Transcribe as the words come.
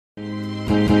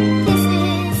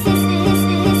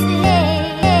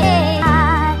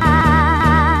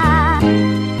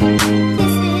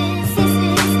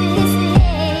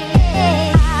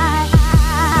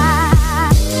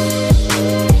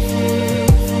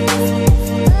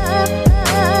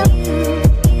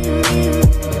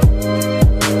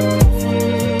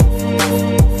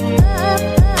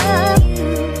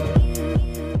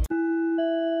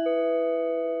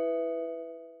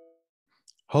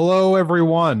Hello,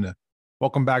 everyone.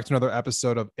 Welcome back to another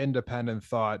episode of Independent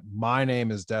Thought. My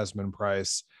name is Desmond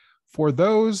Price. For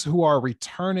those who are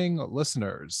returning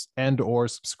listeners and or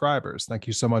subscribers, thank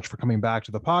you so much for coming back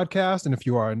to the podcast. And if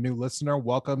you are a new listener,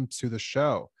 welcome to the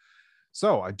show.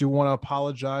 So I do want to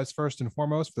apologize first and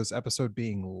foremost for this episode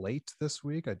being late this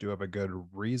week. I do have a good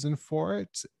reason for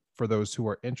it. For those who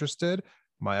are interested,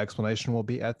 my explanation will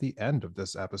be at the end of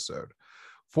this episode.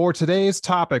 For today's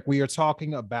topic, we are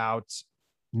talking about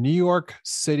New York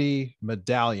City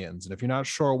medallions. And if you're not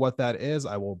sure what that is,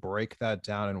 I will break that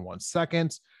down in 1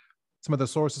 second. Some of the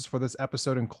sources for this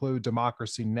episode include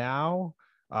Democracy Now!,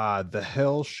 The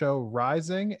Hill Show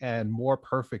Rising, and More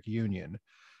Perfect Union.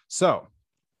 So,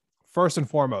 first and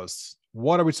foremost,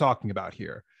 what are we talking about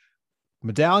here?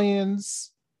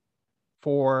 Medallions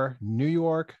for New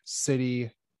York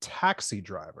City taxi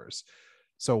drivers.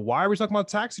 So why are we talking about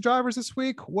taxi drivers this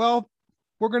week? Well,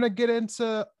 we're going to get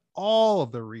into all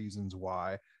of the reasons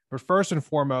why. But first and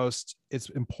foremost, it's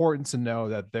important to know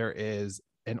that there is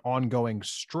an ongoing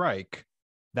strike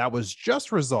that was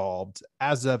just resolved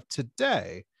as of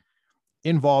today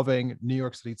involving New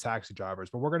York City taxi drivers.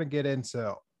 But we're going to get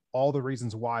into all the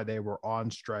reasons why they were on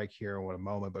strike here in a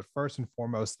moment. But first and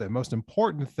foremost, the most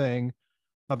important thing,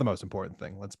 not the most important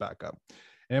thing, let's back up.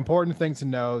 An important thing to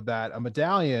know that a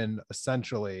medallion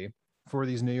essentially for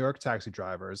these New York taxi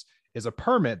drivers is a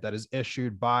permit that is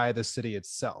issued by the city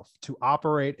itself to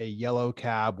operate a yellow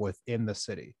cab within the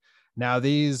city. Now,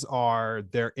 these are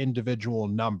their individual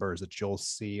numbers that you'll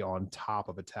see on top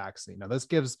of a taxi. Now, this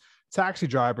gives taxi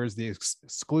drivers the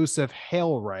exclusive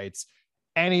hail rights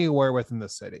anywhere within the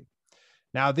city.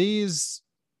 Now, these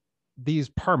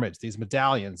permits, these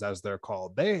medallions, as they're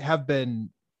called, they have been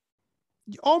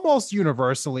almost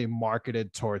universally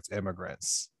marketed towards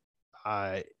immigrants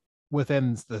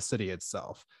within the city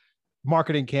itself.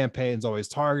 Marketing campaigns always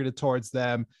targeted towards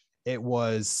them. It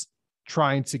was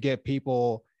trying to get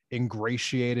people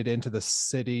ingratiated into the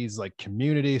city's like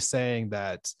community, saying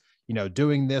that, you know,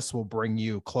 doing this will bring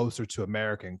you closer to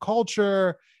American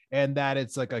culture and that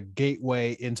it's like a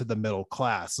gateway into the middle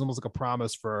class. It's almost like a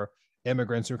promise for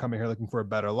immigrants who are coming here looking for a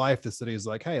better life. The city is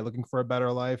like, hey, looking for a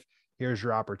better life, here's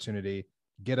your opportunity.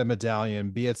 Get a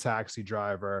medallion, be a taxi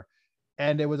driver.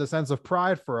 And it was a sense of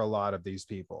pride for a lot of these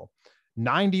people.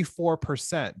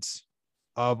 94%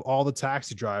 of all the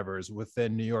taxi drivers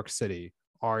within New York City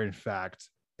are in fact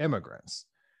immigrants.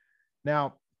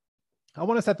 Now, I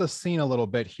want to set the scene a little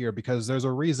bit here because there's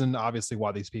a reason, obviously,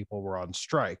 why these people were on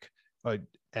strike.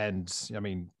 And I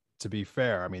mean, to be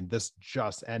fair, I mean, this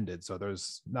just ended, so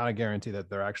there's not a guarantee that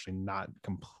they're actually not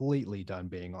completely done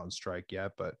being on strike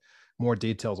yet, but more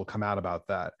details will come out about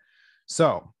that.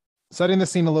 So, setting the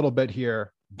scene a little bit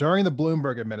here, during the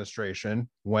Bloomberg administration,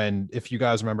 when, if you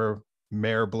guys remember,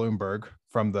 Mayor Bloomberg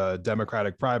from the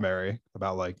Democratic primary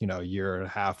about a year and a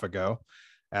half ago,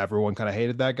 everyone kind of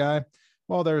hated that guy.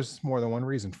 Well, there's more than one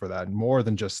reason for that, more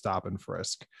than just stop and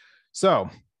frisk. So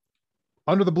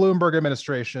under the Bloomberg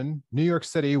administration, New York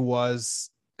City was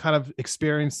kind of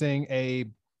experiencing a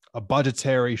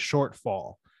budgetary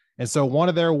shortfall. And so one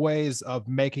of their ways of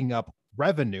making up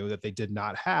revenue that they did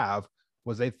not have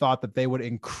was they thought that they would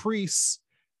increase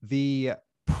the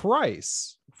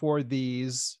price for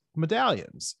these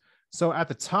medallions. So at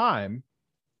the time,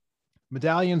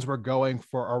 medallions were going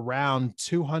for around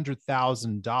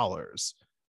 $200,000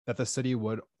 that the city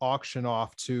would auction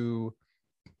off to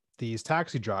these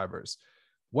taxi drivers.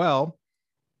 Well,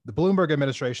 the Bloomberg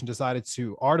administration decided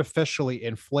to artificially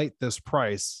inflate this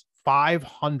price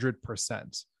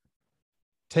 500%,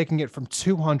 taking it from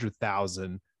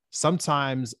 $200,000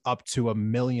 sometimes up to $1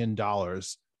 million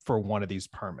for one of these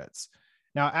permits.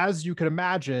 Now, as you can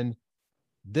imagine,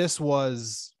 this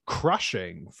was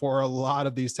crushing for a lot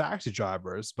of these taxi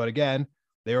drivers. But again,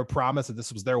 they were promised that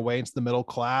this was their way into the middle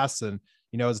class. And,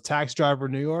 you know, as a taxi driver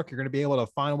in New York, you're going to be able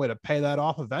to find a way to pay that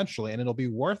off eventually, and it'll be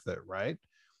worth it, right?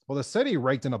 Well, the city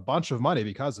raked in a bunch of money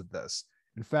because of this.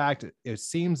 In fact, it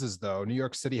seems as though New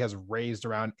York City has raised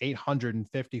around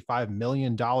 $855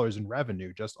 million in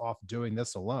revenue just off doing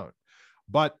this alone.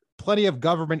 But plenty of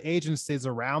government agencies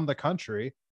around the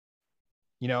country,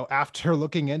 you know, after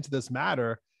looking into this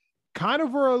matter, kind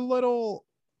of were a little,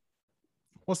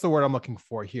 what's the word I'm looking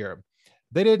for here?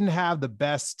 they didn't have the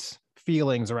best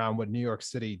feelings around what New York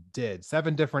City did.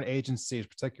 7 different agencies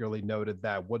particularly noted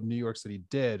that what New York City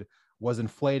did was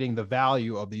inflating the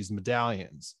value of these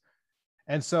medallions.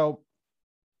 And so,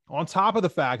 on top of the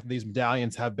fact that these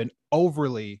medallions have been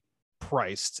overly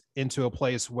priced into a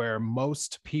place where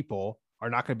most people are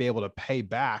not going to be able to pay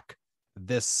back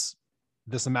this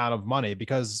amount of money,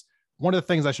 because one of the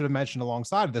things I should have mentioned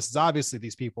alongside of this is obviously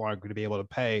these people aren't going to be able to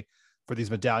pay for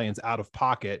these medallions out of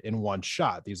pocket in one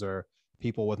shot. These are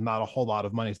people with not a whole lot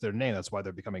of money to their name. That's why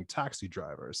they're becoming taxi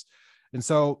drivers. And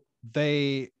so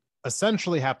they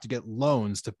essentially have to get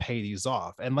loans to pay these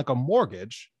off. And like a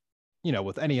mortgage,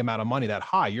 with any amount of money that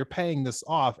high, you're paying this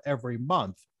off every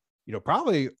month,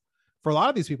 probably for a lot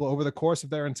of these people over the course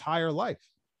of their entire life.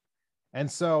 And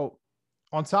so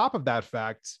on top of that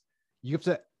fact, you have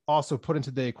to also put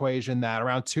into the equation that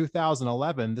around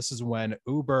 2011, this is when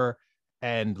Uber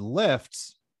and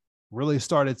Lyft really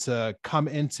started to come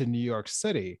into New York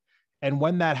City. And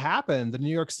when that happened, the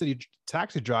New York City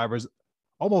taxi drivers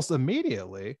almost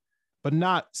immediately, but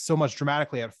not so much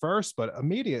dramatically at first, but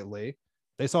immediately,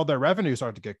 they saw their revenue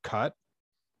start to get cut.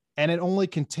 And it only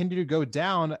continued to go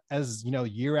down as,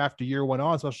 year after year went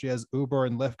on, especially as Uber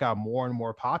and Lyft got more and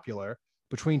more popular.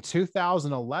 Between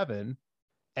 2011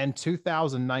 and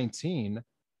 2019,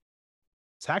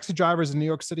 taxi drivers in New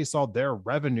York City saw their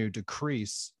revenue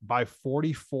decrease by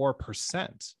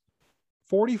 44%.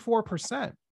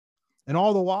 44%. And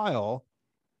all the while,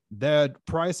 the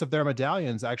price of their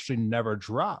medallions actually never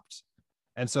dropped.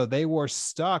 And so they were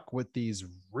stuck with these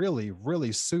really,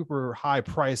 really super high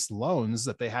price loans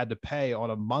that they had to pay on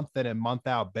a month in and month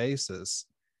out basis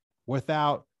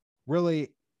without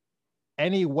really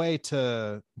any way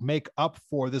to make up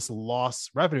for this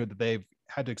lost revenue that they've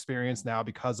had to experience now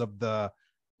because of the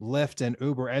Lyft and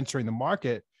Uber entering the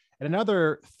market. And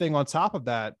another thing on top of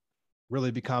that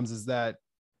really becomes is that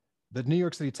the New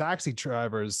York City taxi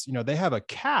drivers, they have a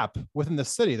cap within the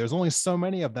city. There's only so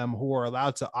many of them who are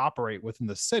allowed to operate within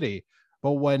the city.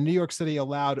 But when New York City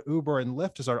allowed Uber and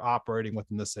Lyft to start operating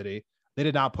within the city, they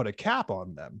did not put a cap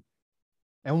on them.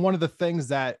 And one of the things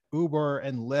that Uber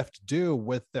and Lyft do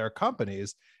with their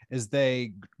companies is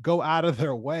they go out of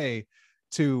their way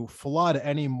to flood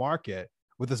any market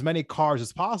with as many cars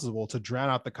as possible to drown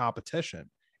out the competition.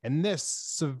 And this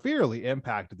severely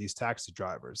impacted these taxi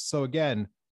drivers. So again,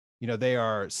 they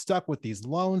are stuck with these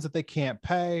loans that they can't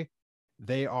pay.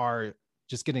 They are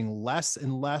just getting less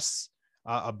and less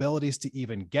abilities to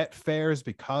even get fares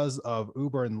because of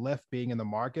Uber and Lyft being in the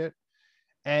market.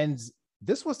 And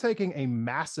this was taking a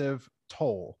massive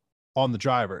toll on the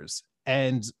drivers.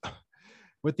 And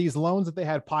with these loans that they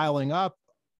had piling up,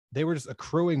 they were just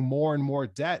accruing more and more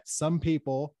debt. Some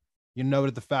people,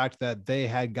 noted the fact that they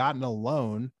had gotten a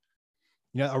loan,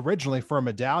 originally for a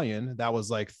medallion that was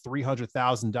like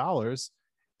 $300,000.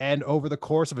 And over the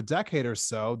course of a decade or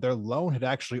so, their loan had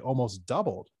actually almost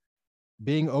doubled,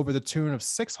 being over the tune of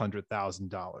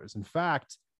 $600,000. In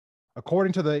fact,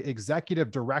 according to the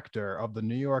executive director of the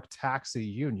New York Taxi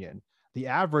Union, the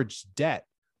average debt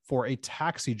for a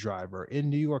taxi driver in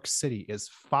New York City is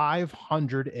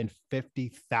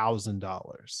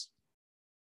 $550,000.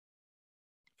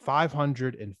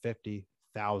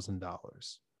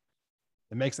 $550,000.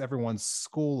 It makes everyone's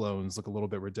school loans look a little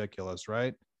bit ridiculous,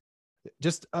 right?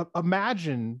 Just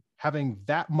imagine having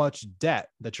that much debt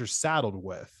that you're saddled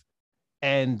with,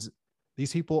 and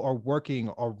these people are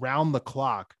working around the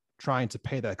clock trying to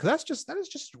pay that, because that is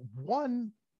just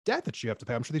one debt that you have to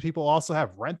pay. I'm sure these people also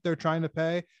have rent they're trying to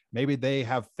pay. Maybe they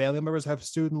have family members have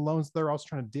student loans they're also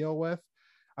trying to deal with.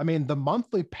 I mean, the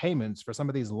monthly payments for some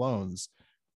of these loans,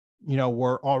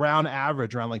 were around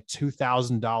average around like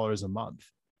 $2,000 a month.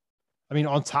 I mean,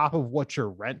 on top of what your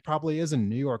rent probably is in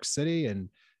New York City, and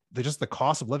just the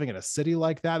cost of living in a city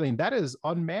like that, I mean, that is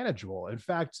unmanageable. In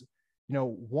fact,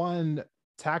 one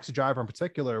taxi driver in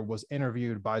particular was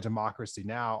interviewed by Democracy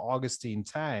Now!, Augustine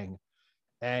Tang,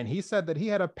 and he said that he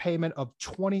had a payment of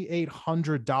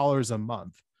 $2,800 a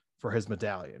month for his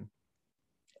medallion.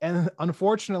 And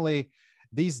unfortunately,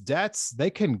 these debts, they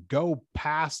can go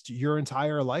past your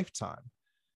entire lifetime,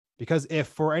 because if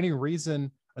for any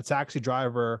reason a taxi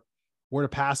driver were to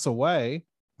pass away,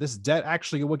 this debt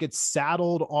actually would get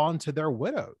saddled onto their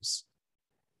widows.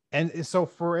 And so,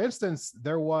 for instance,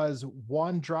 there was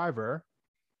one driver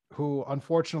who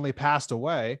unfortunately passed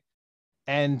away,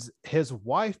 and his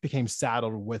wife became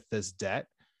saddled with this debt.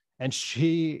 And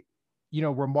she,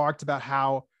 remarked about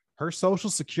how her Social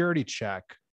Security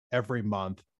check every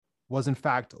month was in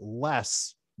fact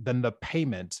less than the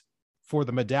payment for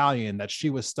the medallion that she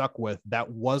was stuck with, that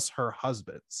was her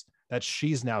husband's, that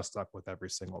she's now stuck with every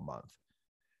single month.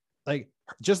 like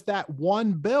just that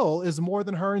one bill is more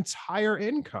than her entire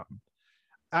income.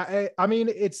 I mean,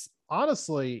 it's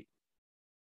honestly,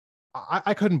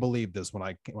 I couldn't believe this when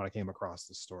I came across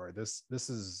this story. This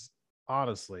is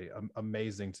honestly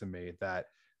amazing to me that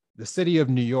the city of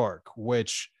New York,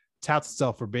 which touts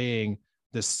itself for being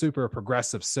this super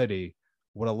progressive city,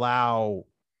 would allow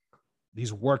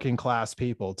these working class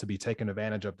people to be taken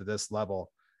advantage of to this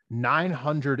level.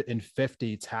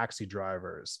 950 taxi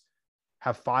drivers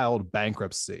have filed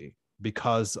bankruptcy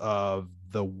because of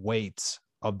the weight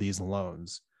of these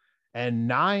loans. And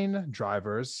 9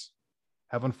 drivers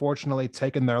have unfortunately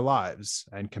taken their lives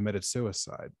and committed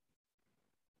suicide.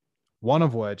 One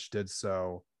of which did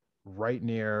so right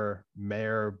near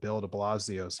Mayor Bill de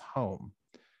Blasio's home.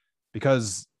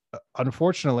 Because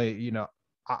unfortunately,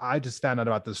 I just found out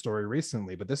about this story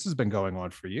recently, but this has been going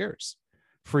on for years.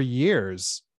 For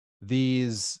years,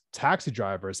 these taxi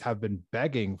drivers have been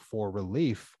begging for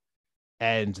relief,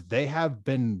 and they have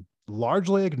been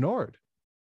largely ignored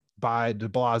by de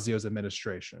Blasio's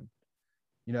administration.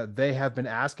 They have been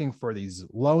asking for these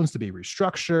loans to be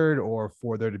restructured or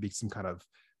for there to be some kind of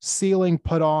ceiling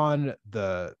put on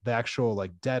the actual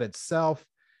like debt itself.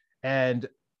 And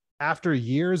after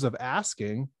years of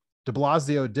asking, de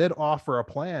Blasio did offer a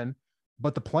plan,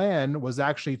 but the plan was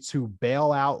actually to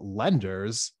bail out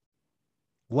lenders,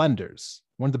 wanted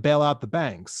to bail out the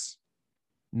banks,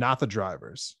 not the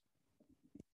drivers.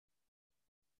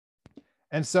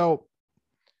 And so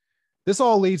this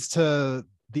all leads to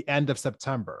the end of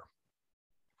September,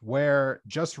 where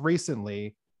just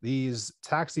recently these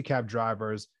taxi cab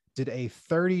drivers did a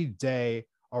 30-day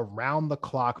around the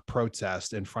clock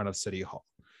protest in front of City Hall.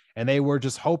 And they were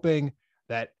just hoping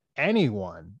that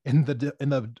anyone in the de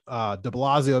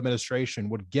Blasio administration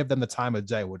would give them the time of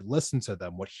day, would listen to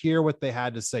them, would hear what they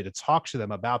had to say, to talk to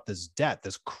them about this debt,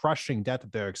 this crushing debt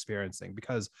that they're experiencing.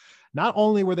 Because not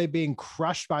only were they being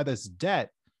crushed by this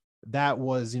debt that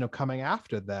was, coming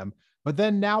after them, but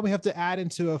then now we have to add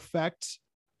into effect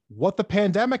what the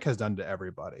pandemic has done to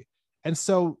everybody. And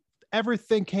so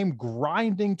everything came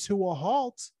grinding to a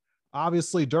halt,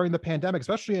 obviously, during the pandemic,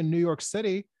 especially in New York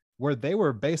City, where they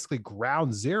were basically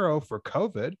ground zero for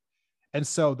COVID. And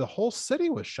so the whole city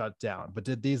was shut down. But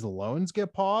did these loans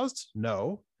get paused?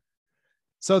 No.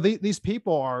 So these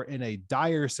people are in a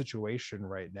dire situation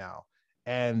right now.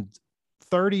 And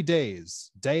 30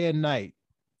 days, day and night,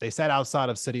 they sat outside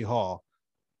of City Hall.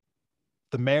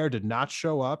 The mayor did not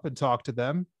show up and talk to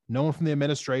them. No one from the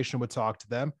administration would talk to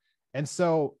them. And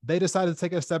so they decided to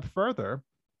take it a step further.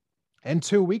 And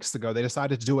 2 weeks ago, they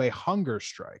decided to do a hunger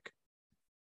strike.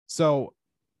 So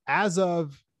as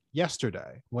of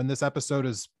yesterday, when this episode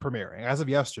is premiering, as of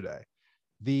yesterday,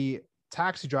 the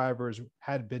taxi drivers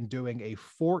had been doing a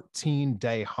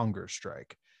 14-day hunger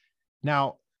strike.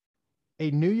 Now,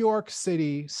 a New York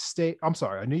State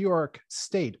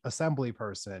Assembly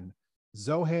person,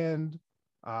 Zohan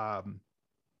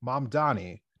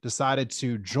Mamdani, decided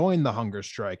to join the hunger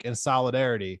strike in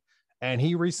solidarity. And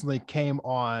he recently came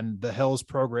on the Hills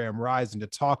program Rising to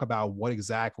talk about what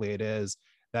exactly it is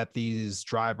that these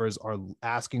drivers are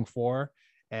asking for.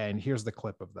 And here's the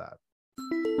clip of that.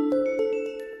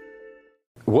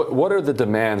 What are the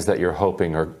demands that you're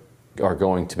hoping are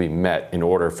going to be met in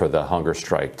order for the hunger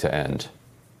strike to end?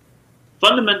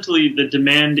 Fundamentally, the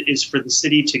demand is for the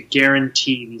city to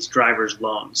guarantee these drivers'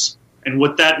 loans. And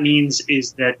what that means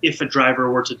is that if a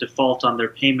driver were to default on their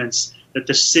payments, that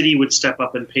the city would step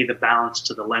up and pay the balance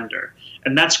to the lender.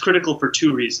 And that's critical for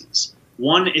 2 reasons.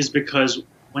 One is because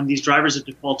when these drivers have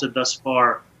defaulted thus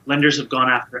far, lenders have gone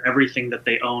after everything that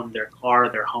they own, their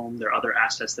car, their home, their other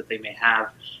assets that they may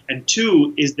have. And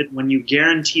 2 is that when you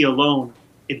guarantee a loan,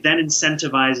 it then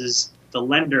incentivizes the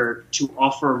lender to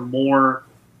offer more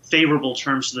favorable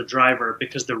terms to the driver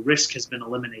because the risk has been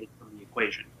eliminated from the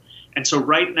equation. And so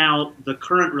right now, the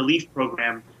current relief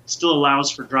program still allows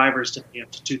for drivers to pay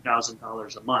up to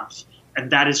 $2,000 a month.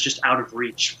 And that is just out of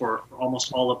reach for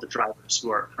almost all of the drivers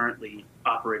who are currently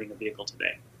operating a vehicle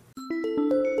today.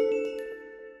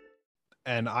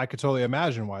 And I could totally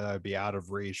imagine why that would be out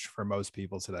of reach for most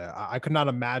people today. I could not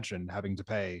imagine having to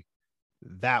pay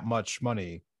that much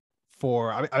money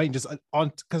for, I mean, just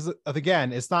on, because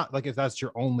again, it's not like if that's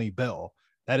your only bill,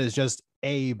 that is just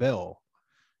a bill.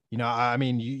 I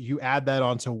mean, you add that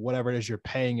onto whatever it is you're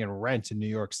paying in rent in New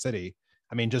York City.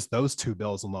 I mean, just those 2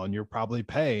 bills alone, you're probably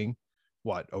paying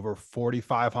what, over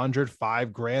 $4,500,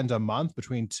 $5,000 a month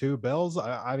between 2 bills.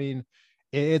 I mean,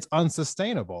 it's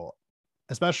unsustainable,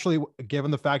 especially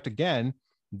given the fact, again,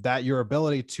 that your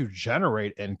ability to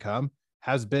generate income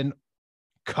has been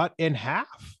cut in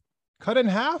half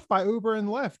by Uber and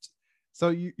Lyft. So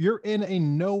you're in a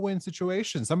no-win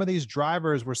situation. Some of these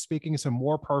drivers were speaking to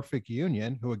More Perfect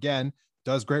Union, who again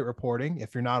does great reporting.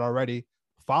 If you're not already,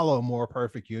 follow More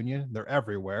Perfect Union. They're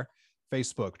everywhere.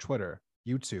 Facebook, Twitter,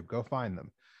 YouTube, go find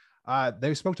them.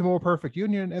 They spoke to More Perfect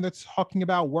Union, and they're talking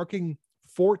about working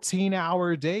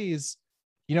 14-hour days,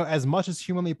 as much as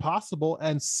humanly possible,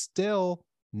 and still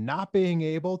not being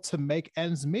able to make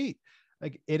ends meet.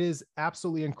 Like, it is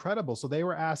absolutely incredible. So they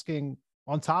were asking,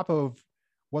 on top of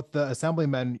what the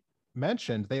assemblymen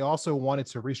mentioned, they also wanted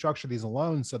to restructure these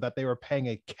loans so that they were paying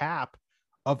a cap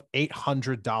of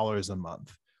 $800 a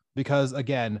month. Because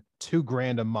again,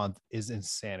 $2,000 a month is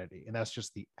insanity. And that's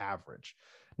just the average.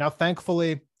 Now,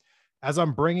 thankfully, as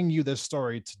I'm bringing you this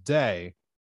story today,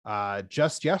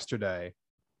 just yesterday,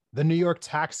 the New York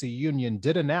Taxi Union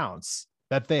did announce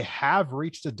that they have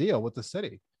reached a deal with the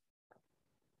city.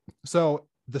 So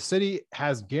the city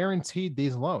has guaranteed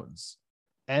these loans,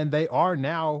 and they are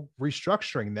now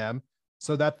restructuring them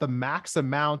so that the max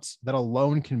amount that a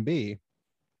loan can be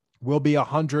will be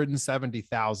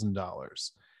 $170,000,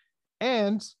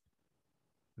 and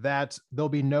that there'll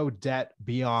be no debt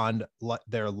beyond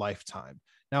their lifetime.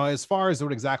 Now, as far as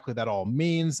what exactly that all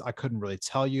means, I couldn't really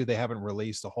tell you. They haven't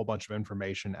released a whole bunch of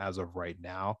information as of right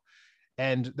now.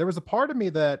 And there was a part of me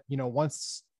that,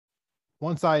 once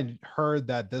I heard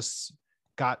that this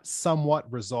got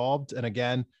somewhat resolved, and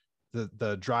again,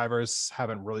 the drivers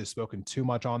haven't really spoken too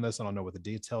much on this. I don't know what the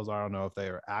details are. I don't know if they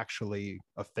are actually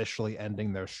officially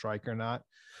ending their strike or not.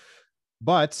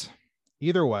 But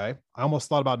either way, I almost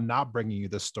thought about not bringing you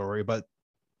this story, but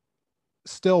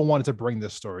still wanted to bring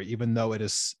this story, even though it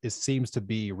seems to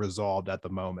be resolved at the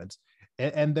moment.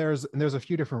 And there's a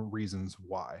few different reasons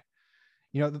why.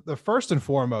 The first and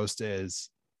foremost is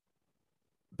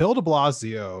Bill de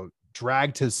Blasio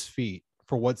dragged his feet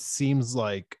for what seems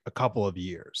like a couple of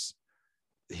years.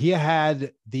 He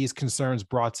had these concerns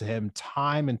brought to him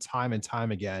time and time and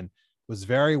time again, was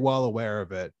very well aware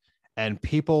of it, and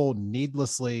people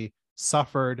needlessly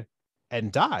suffered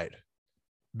and died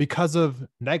because of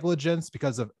negligence,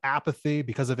 because of apathy,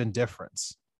 because of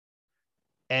indifference.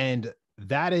 And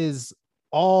that is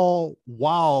all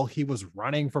while he was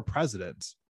running for president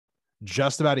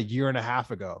just about a year and a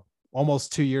half ago,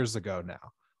 almost 2 years ago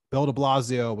now. Bill de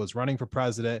Blasio was running for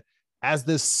president as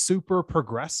this super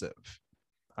progressive.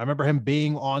 I remember him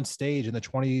being on stage in the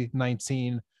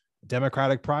 2019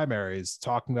 Democratic primaries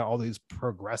talking about all these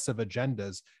progressive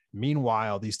agendas.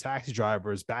 Meanwhile, these taxi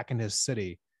drivers back in his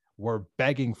city were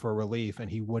begging for relief, and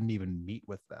he wouldn't even meet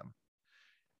with them.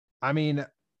 I mean,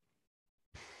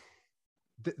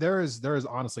 there is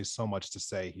honestly so much to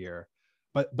say here,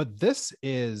 but this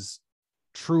is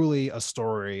truly a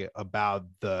story about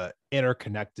the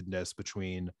interconnectedness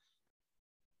between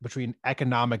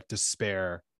economic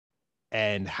despair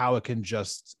and how it can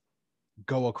just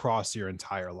go across your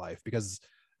entire life. Because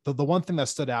the one thing that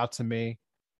stood out to me,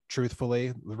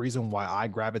 truthfully, the reason why I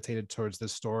gravitated towards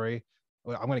this story,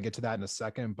 I'm going to get to that in a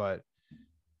second, but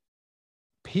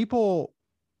people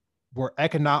are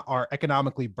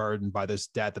economically burdened by this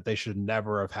debt that they should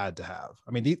never have had to have.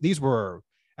 I mean, these were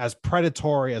as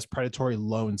predatory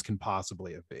loans can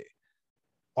possibly be.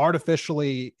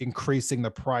 Artificially increasing the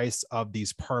price of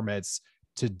these permits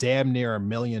to damn near $1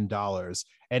 million.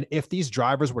 And if these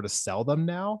drivers were to sell them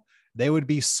now, they would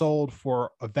be sold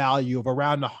for a value of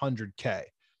around $100K.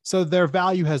 So their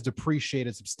value has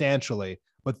depreciated substantially,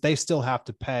 but they still have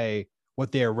to pay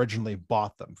what they originally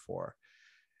bought them for.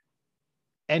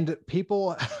 And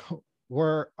people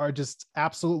are just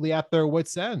absolutely at their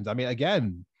wits' end. I mean,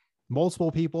 again,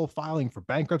 multiple people filing for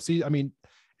bankruptcy. I mean,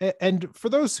 and for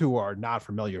those who are not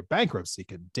familiar, bankruptcy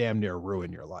could damn near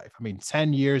ruin your life. I mean,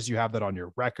 10 years, you have that on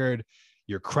your record.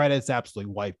 Your credit's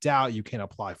absolutely wiped out. You can't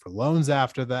apply for loans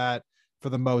after that for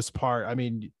the most part. I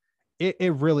mean,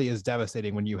 it really is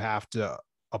devastating when you have to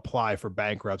apply for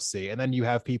bankruptcy. And then you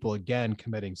have people, again,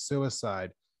 committing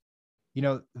suicide.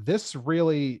 This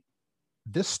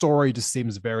story just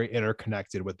seems very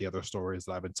interconnected with the other stories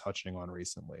that I've been touching on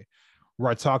recently,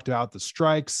 where I talked about the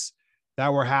strikes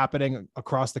that were happening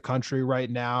across the country right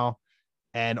now,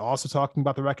 and also talking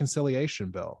about the reconciliation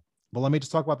bill. But let me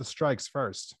just talk about the strikes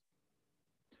first.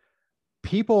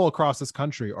 People across this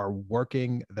country are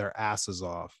working their asses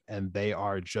off, and they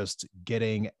are just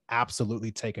getting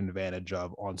absolutely taken advantage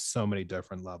of on so many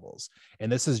different levels.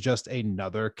 And this is just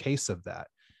another case of that.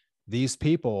 These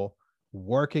people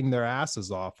working their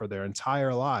asses off for their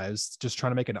entire lives, just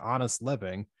trying to make an honest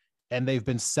living, and they've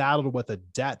been saddled with a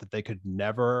debt that they could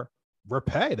never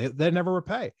repay. They never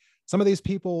repay. Some of these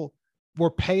people were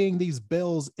paying these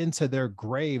bills into their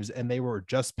graves, and they were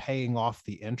just paying off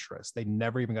the interest. They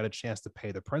never even got a chance to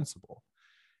pay the principal.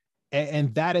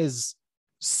 And that is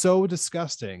so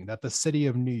disgusting that the city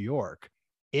of New York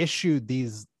issued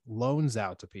these loans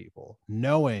out to people,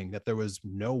 knowing that there was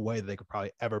no way they could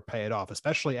probably ever pay it off,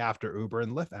 especially after Uber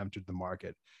and Lyft entered the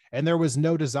market. And there was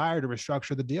no desire to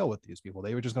restructure the deal with these people.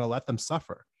 They were just going to let them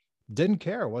suffer. Didn't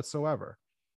care whatsoever.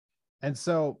 And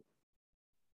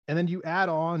then you add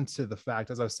on to the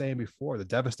fact, as I was saying before, the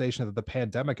devastation that the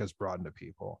pandemic has brought into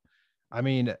people. I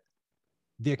mean,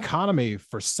 the economy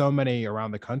for so many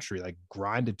around the country like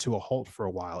grinded to a halt for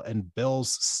a while, and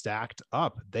bills stacked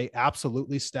up. They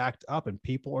absolutely stacked up, and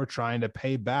people are trying to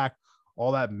pay back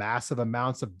all that massive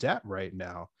amounts of debt right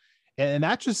now. And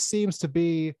that just seems to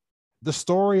be the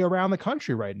story around the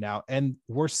country right now. And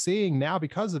we're seeing now,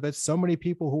 because of it, so many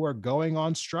people who are going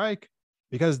on strike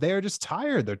because they're just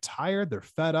tired. They're tired. They're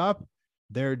fed up.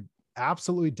 They're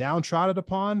absolutely downtrodden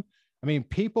upon. I mean,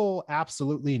 people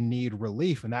absolutely need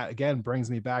relief. And that, again, brings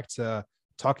me back to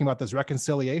talking about this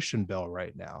reconciliation bill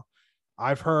right now.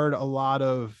 I've heard a lot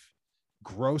of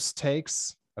gross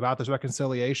takes about this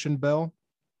reconciliation bill,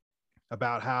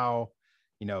 about how,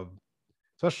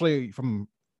 especially from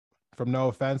no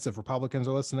offense if Republicans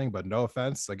are listening, but no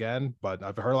offense again, but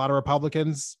I've heard a lot of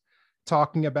Republicans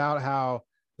talking about how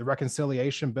the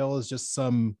reconciliation bill is just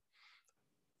some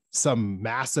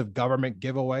massive government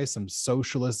giveaway, some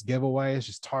socialist giveaway. It's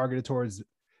just targeted towards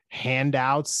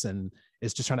handouts, and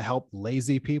it's just trying to help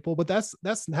lazy people. But that's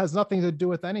has nothing to do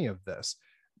with any of this.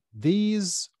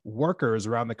 These workers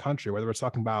around the country, whether we're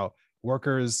talking about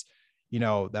workers,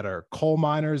 that are coal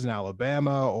miners in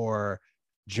Alabama, or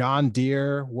John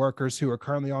Deere workers who are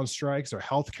currently on strikes, or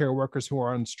healthcare workers who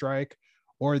are on strike,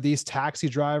 or these taxi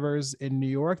drivers in New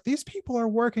York, these people are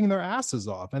working their asses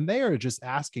off, and they are just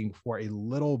asking for a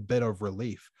little bit of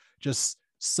relief, just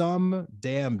some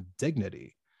damn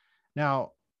dignity.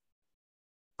 Now,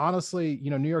 honestly,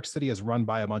 New York City is run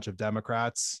by a bunch of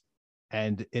Democrats,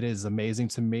 and it is amazing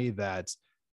to me that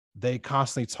they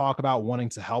constantly talk about wanting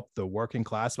to help the working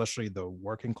class, especially the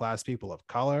working class people of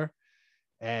color.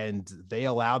 And they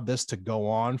allowed this to go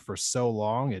on for so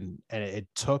long, and it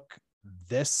took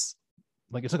this,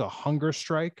 it took a hunger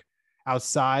strike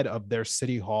outside of their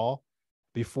city hall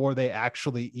before they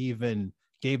actually even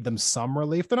gave them some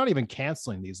relief. They're not even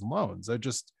canceling these loans. They're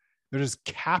just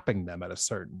capping them at a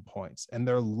certain point, and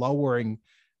they're lowering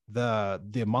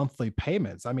the monthly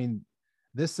payments. I mean,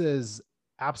 this is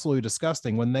absolutely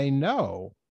disgusting when they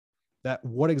know that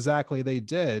what exactly they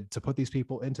did to put these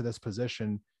people into this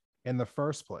position in the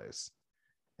first place.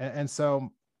 And so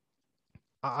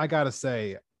I gotta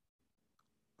say,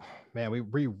 man,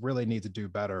 we really need to do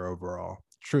better overall.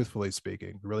 Truthfully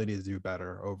speaking, we really need to do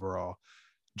better overall.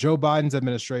 Joe Biden's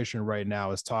administration right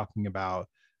now is talking about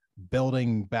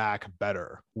building back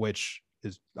better, which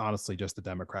is honestly just the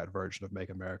Democrat version of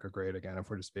Make America Great Again, if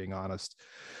we're just being honest.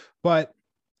 But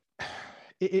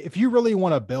if you really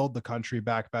want to build the country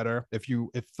back better, if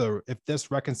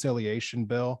this reconciliation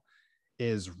bill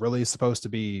is really supposed to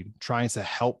be trying to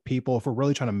help people, if we're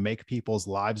really trying to make people's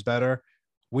lives better,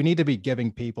 we need to be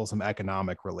giving people some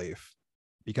economic relief,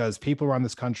 because people around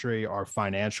this country are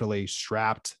financially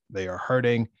strapped. They are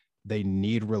hurting. They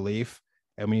need relief.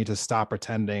 And we need to stop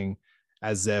pretending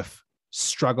as if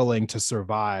struggling to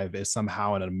survive is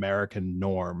somehow an American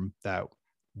norm that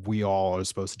we all are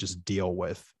supposed to just deal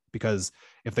with. Because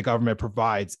if the government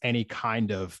provides any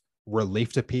kind of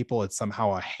relief to people, it's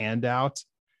somehow a handout.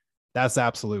 That's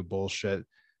absolute bullshit.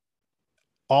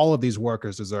 All of these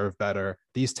workers deserve better.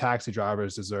 These taxi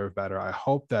drivers deserve better. I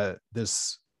hope that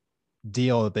this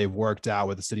deal that they've worked out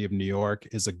with the city of New York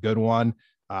is a good one.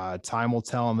 Time will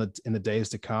tell in the days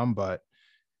to come, but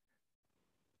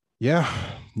yeah,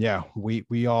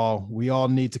 we all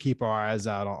need to keep our eyes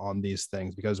out on these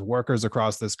things, because workers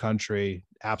across this country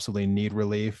absolutely need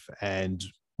relief, and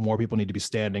more people need to be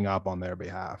standing up on their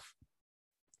behalf.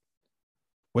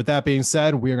 With that being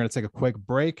said, we are going to take a quick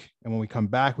break, and when we come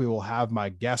back, we will have my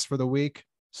guest for the week.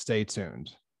 Stay tuned.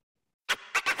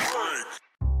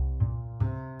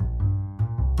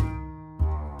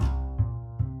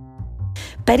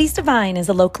 Betty's Divine is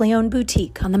a locally owned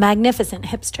boutique on the magnificent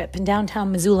Hip Strip in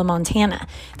downtown Missoula, Montana,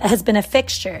 that has been a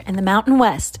fixture in the Mountain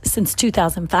West since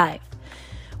 2005.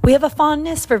 We have a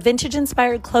fondness for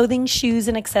vintage-inspired clothing, shoes,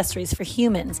 and accessories for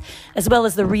humans, as well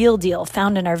as the real deal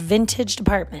found in our vintage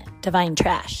department, Divine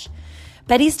Trash.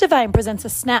 Betty's Divine presents a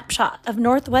snapshot of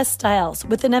Northwest styles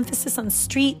with an emphasis on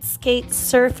street, skate,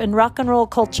 surf, and rock and roll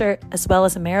culture, as well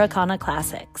as Americana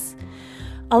classics.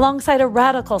 Alongside a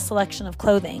radical selection of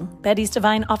clothing, Betty's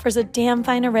Divine offers a damn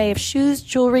fine array of shoes,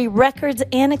 jewelry, records,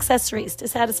 and accessories to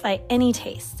satisfy any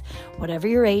taste, whatever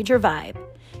your age or vibe.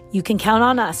 You can count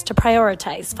on us to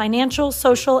prioritize financial,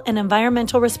 social, and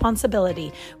environmental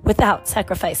responsibility without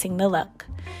sacrificing the look.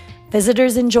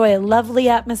 Visitors enjoy a lovely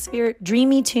atmosphere,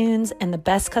 dreamy tunes, and the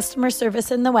best customer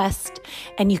service in the West.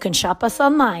 And you can shop us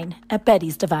online at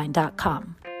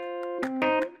bettysdivine.com.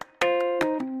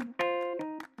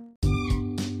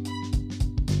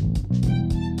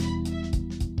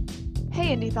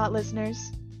 Hey, Indie Thought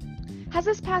listeners. Has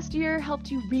this past year helped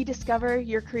you rediscover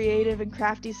your creative and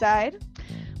crafty side?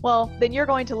 Well, then you're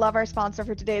going to love our sponsor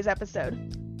for today's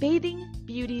episode. Bathing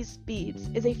Beauty's Beads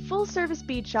is a full-service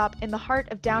bead shop in the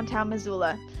heart of downtown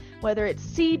Missoula. Whether it's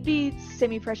seed beads,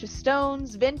 semi-precious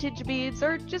stones, vintage beads,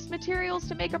 or just materials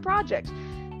to make a project,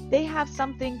 they have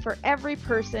something for every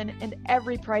person and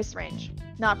every price range.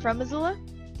 Not from Missoula?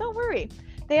 Don't worry.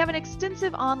 They have an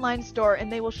extensive online store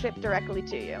and they will ship directly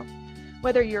to you.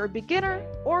 Whether you're a beginner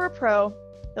or a pro,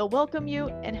 they'll welcome you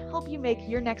and help you make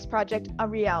your next project a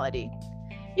reality.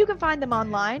 You can find them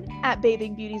online at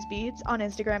Bathing Beauty's Beads on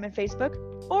Instagram and Facebook,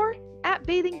 or at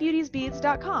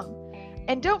bathingbeautiesbeads.com.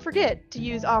 And don't forget to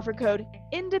use offer code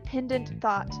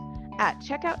INDEPENDENTTHOUGHT at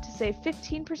checkout to save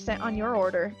 15% on your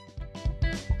order.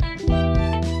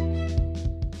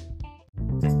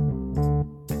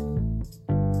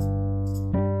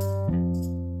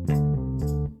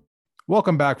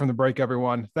 Welcome back from the break,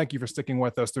 everyone. Thank you for sticking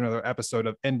with us through another episode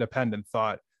of Independent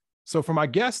Thought. So for my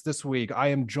guest this week, I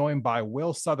am joined by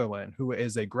Will Sutherland, who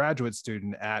is a graduate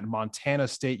student at Montana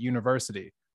State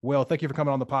University. Will, thank you for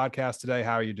coming on the podcast today.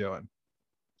 How are you doing?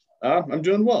 I'm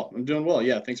doing well.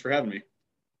 Yeah, thanks for having me.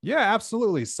 Yeah,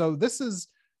 absolutely. So this is,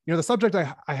 the subject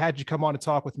I had you come on to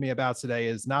talk with me about today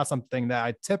is not something that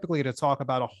I typically get to talk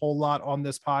about a whole lot on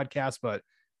this podcast, but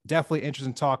definitely interested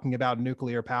in talking about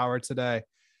nuclear power today.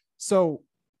 So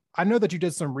I know that you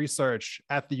did some research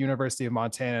at the University of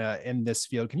Montana in this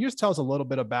field. Can you just tell us a little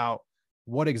bit about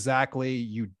what exactly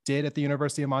you did at the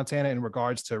University of Montana in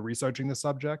regards to researching the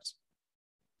subject?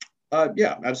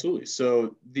 Yeah, absolutely.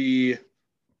 So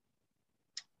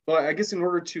I guess in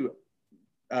order to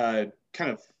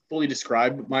kind of fully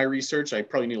describe my research, I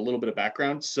probably need a little bit of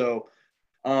background. So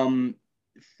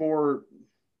for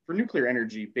nuclear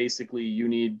energy, basically you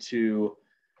need to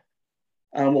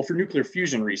for nuclear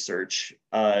fusion research,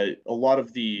 a lot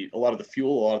of the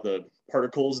fuel, a lot of the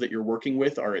particles that you're working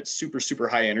with are at super, super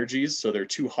high energies. So they're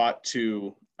too hot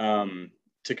to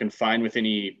confine with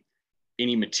any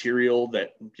material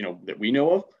that we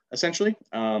know of, essentially.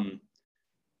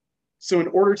 So in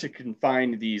order to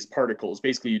confine these particles,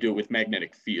 basically you do it with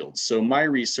magnetic fields. So my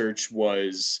research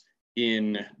was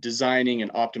in designing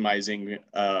and optimizing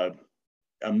a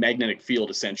magnetic field,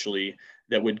 essentially,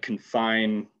 that would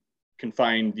confine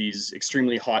these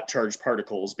extremely hot charged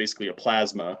particles, basically a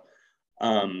plasma,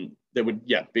 that would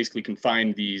basically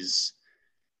confine these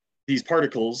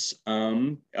particles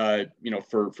for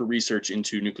research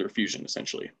into nuclear fusion,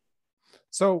 essentially.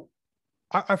 So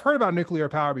I've heard about nuclear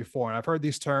power before, and I've heard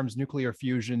these terms: nuclear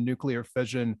fusion, nuclear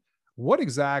fission. What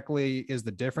exactly is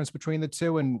the difference between the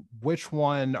two, and which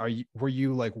one were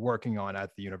you working on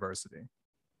at the university?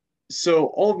 So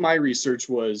all of my research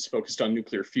was focused on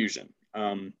nuclear fusion.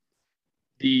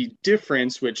 The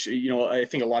difference, which I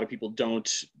think a lot of people don't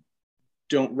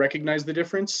recognize the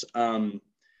difference,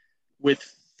 with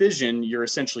fission, you're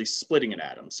essentially splitting an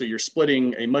atom. So you're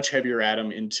splitting a much heavier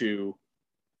atom into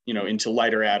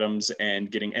lighter atoms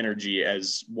and getting energy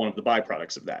as one of the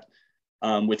byproducts of that.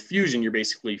 With fusion, you're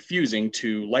basically fusing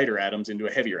two lighter atoms into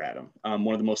a heavier atom.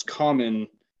 One of the most common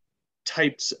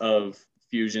types of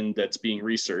fusion that's being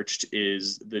researched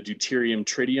is the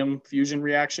deuterium-tritium fusion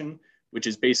reaction, which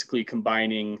is basically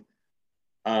combining,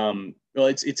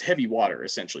 it's heavy water,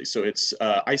 essentially. So it's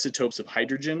isotopes of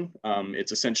hydrogen.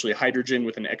 It's essentially hydrogen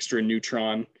with an extra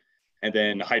neutron, and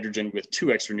then hydrogen with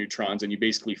two extra neutrons, and you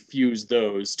basically fuse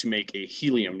those to make a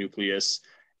helium nucleus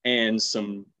and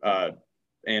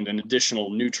and an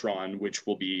additional neutron, which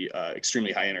will be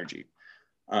extremely high energy.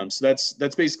 So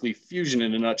that's basically fusion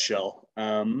in a nutshell.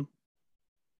 So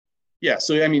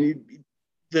I mean,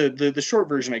 the short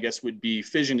version, I guess, would be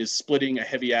fission is splitting a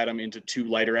heavy atom into two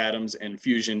lighter atoms, and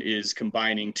fusion is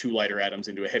combining two lighter atoms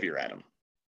into a heavier atom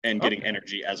and getting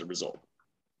energy as a result.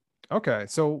 Okay.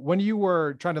 So when you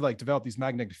were trying to develop these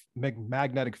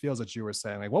magnetic fields that you were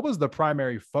saying, what was the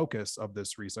primary focus of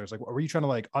this research? Were you trying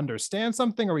to understand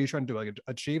something, or were you trying to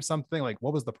achieve something?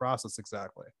 What was the process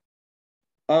exactly?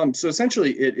 So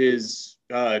essentially it is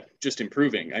just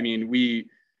improving. I mean,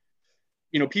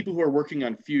 people who are working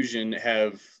on fusion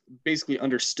have basically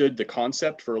understood the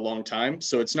concept for a long time.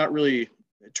 So it's not really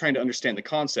trying to understand the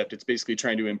concept. It's basically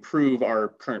trying to improve our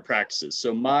current practices.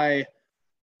 So my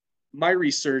my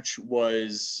research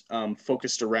was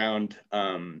focused around,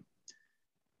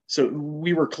 so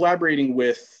we were collaborating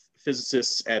with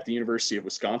physicists at the University of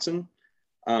Wisconsin.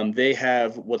 They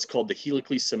have what's called the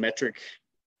helically symmetric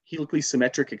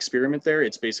experiment there.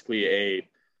 It's basically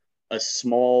a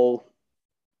small,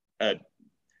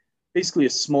 basically a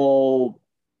small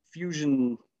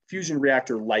fusion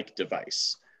reactor-like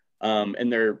device.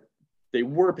 And they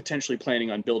were potentially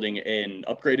planning on building an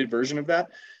upgraded version of that.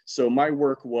 So my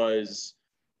work was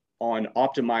on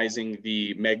optimizing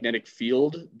the magnetic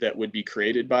field that would be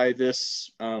created by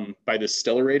this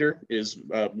stellarator, is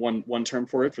one term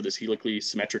for it, for this helically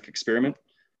symmetric experiment.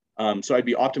 So I'd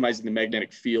be optimizing the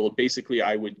magnetic field. Basically,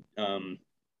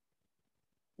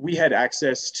 we had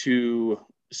access to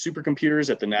supercomputers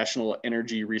at the National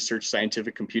Energy Research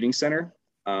Scientific Computing Center.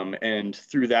 And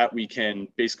through that, we can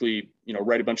basically,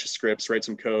 write a bunch of scripts, write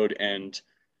some code, and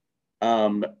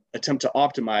attempt to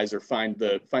optimize or find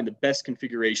the best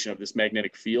configuration of this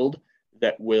magnetic field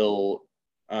that will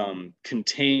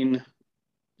contain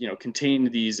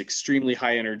these extremely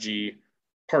high energy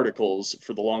particles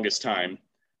for the longest time.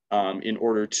 In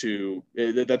order to,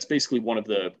 that's basically one of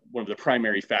the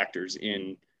primary factors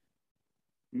in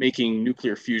making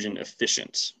nuclear fusion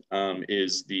efficient,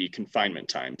 is the confinement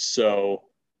time. So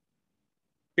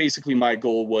basically my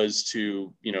goal was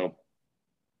to,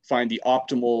 find the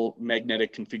optimal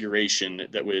magnetic configuration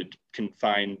that would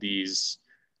confine these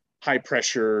high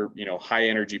pressure, high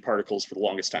energy particles for the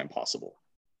longest time possible.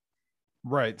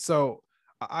 Right. So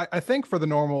I think for the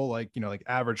normal, like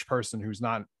average person who's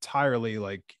not entirely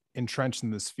entrenched in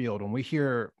this field, when we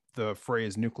hear the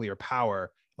phrase nuclear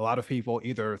power, a lot of people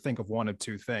either think of one of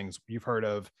two things. You've heard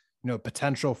of,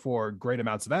 potential for great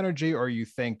amounts of energy, or you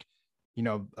think,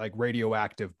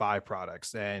 radioactive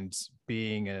byproducts and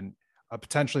being a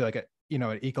potentially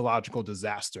an ecological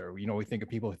disaster. We think of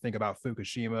people who think about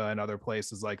Fukushima and other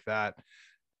places like that.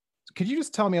 Could you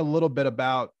just tell me a little bit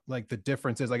about the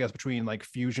differences, I guess, between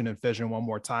fusion and fission one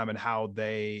more time, and how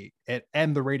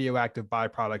and the radioactive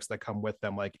byproducts that come with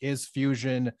them? Is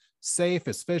fusion safe?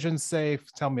 Is fission safe?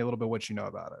 Tell me a little bit what you know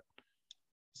about it.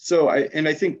 So I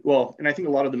think a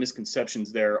lot of the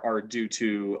misconceptions there are due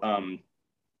to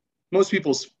most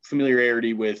people's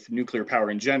familiarity with nuclear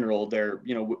power in general.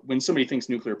 When somebody thinks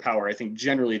nuclear power, I think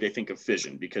generally they think of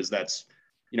fission, because that's,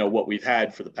 what we've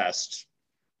had for the past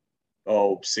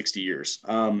 60 years.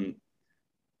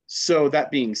 So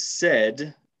that being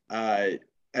said, I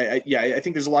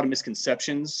think there's a lot of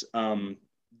misconceptions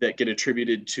that get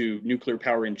attributed to nuclear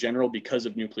power in general because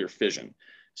of nuclear fission.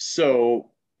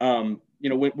 So, when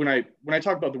I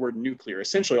talk about the word nuclear,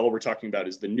 essentially all we're talking about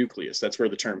is the nucleus. That's where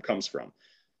the term comes from.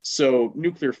 So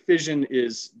nuclear fission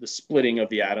is the splitting of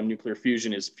the atom. Nuclear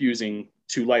fusion is fusing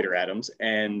two lighter atoms.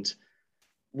 And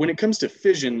when it comes to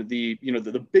fission,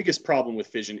 the biggest problem with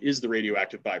fission is the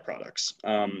radioactive byproducts.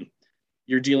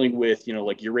 You're dealing with,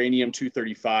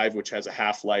 uranium-235, which has a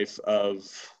half-life of,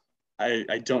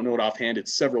 I don't know it offhand,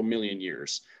 it's several million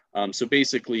years. So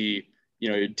basically,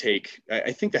 it'd take,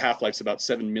 I think the half-life's about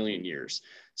 7 million years.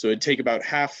 So it'd take about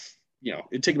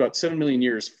 7 million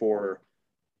years for,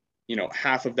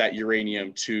 half of that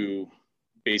uranium to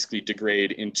basically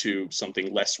degrade into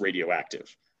something less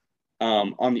radioactive.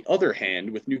 On the other hand,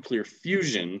 with nuclear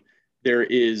fusion, there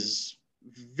is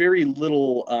very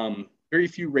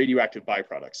few radioactive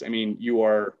byproducts. I mean,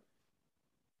 your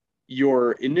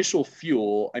initial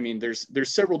fuel,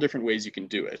 there's several different ways you can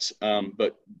do it.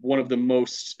 But one of the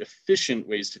most efficient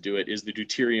ways to do it is the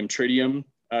deuterium-tritium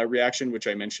reaction, which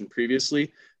I mentioned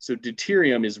previously. So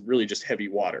deuterium is really just heavy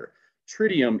water.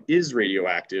 Tritium is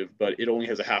radioactive, but it only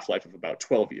has a half-life of about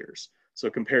 12 years. So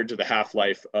compared to the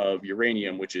half-life of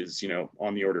uranium, which is,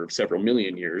 on the order of several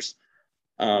million years,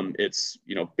 it's,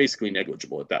 basically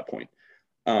negligible at that point.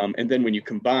 And then when you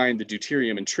combine the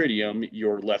deuterium and tritium,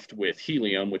 you're left with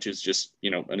helium, which is just,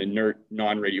 an inert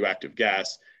non-radioactive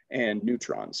gas, and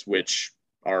neutrons, which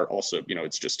are also,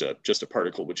 it's just a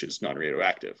particle which is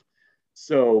non-radioactive.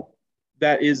 So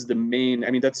that is the main,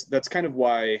 that's kind of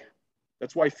why,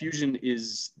 that's why fusion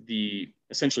is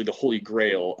essentially the holy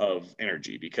grail of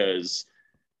energy, because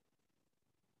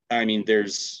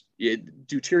deuterium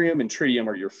and tritium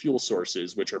are your fuel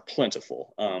sources, which are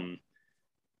plentiful.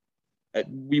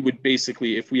 We would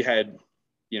basically, if we had,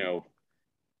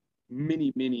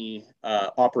 many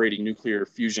operating nuclear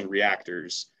fusion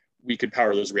reactors, we could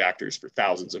power those reactors for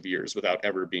thousands of years without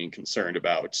ever being concerned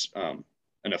about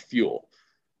enough fuel.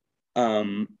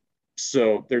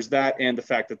 So there's that, and the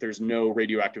fact that there's no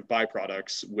radioactive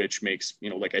byproducts, which makes,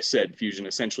 like I said, fusion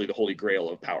essentially the holy grail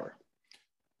of power.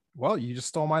 Well, you just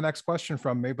stole my next question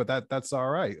from me, but that's all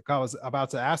right. I was about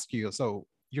to ask you. So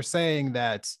you're saying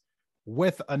that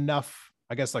with enough,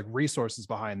 I guess, like resources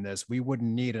behind this, we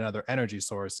wouldn't need another energy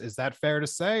source. Is that fair to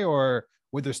say, or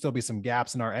would there still be some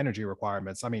gaps in our energy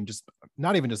requirements? I mean, just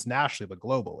not even just nationally, but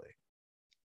globally.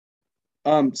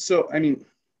 So I mean,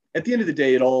 at the end of the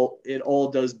day, it all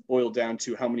does boil down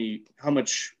to how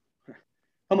much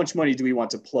money do we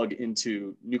want to plug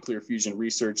into nuclear fusion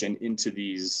research and into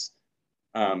these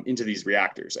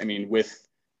reactors. I mean, with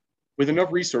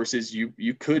enough resources,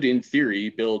 you could, in theory,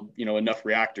 build enough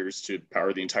reactors to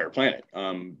power the entire planet.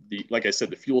 Like I said,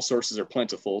 the fuel sources are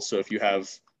plentiful. So if you have,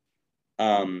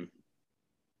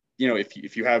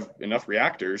 if you have enough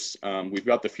reactors, we've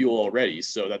got the fuel already.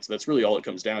 So that's really all it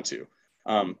comes down to.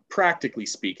 Practically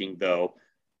speaking, though,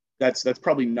 that's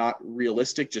probably not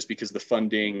realistic, just because the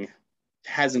funding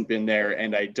hasn't been there,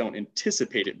 and I don't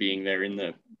anticipate it being there in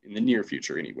the near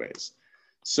future, anyways.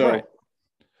 So. Right.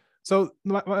 So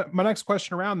my next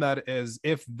question around that is,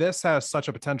 if this has such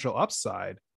a potential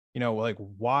upside, like,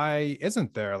 why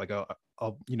isn't there like a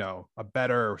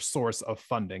better source of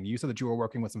funding? You said that you were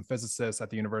working with some physicists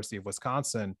at the University of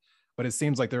Wisconsin, but it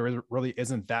seems like there really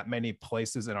isn't that many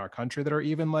places in our country that are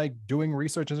even like doing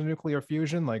research into nuclear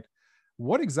fusion. Like,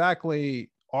 what exactly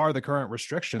are the current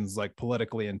restrictions, like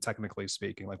politically and technically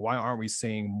speaking? Like, why aren't we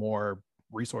seeing more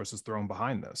resources thrown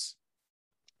behind this?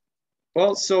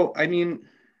 Well, so I mean,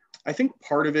 I think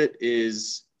part of it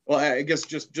is, well, I guess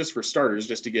just for starters,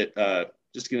 just to get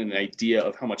an idea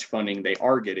of how much funding they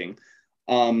are getting.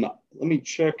 Let me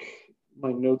check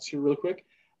my notes here real quick.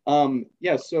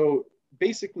 Yeah, so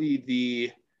basically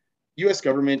the U.S.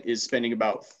 government is spending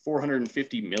about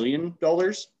 $450 million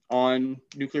on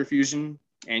nuclear fusion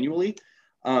annually.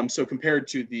 So compared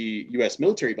to the U.S.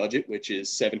 military budget, which is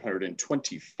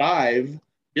 $725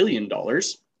 billion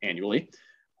annually.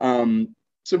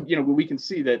 So, we can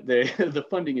see that the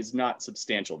funding is not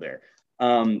substantial there.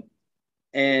 And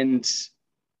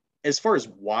as far as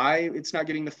why it's not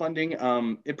getting the funding,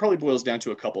 it probably boils down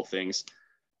to a couple things.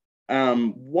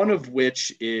 One of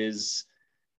which is,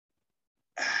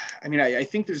 I mean, I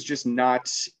think there's just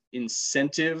not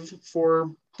incentive for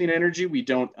clean energy. We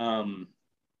don't,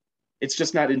 it's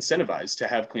just not incentivized to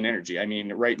have clean energy. I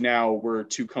mean, right now we're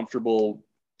too comfortable,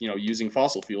 using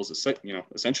fossil fuels,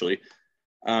 essentially.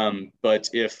 But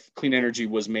if clean energy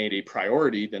was made a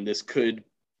priority, then this could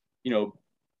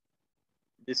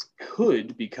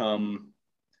become,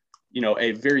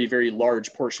 a very, very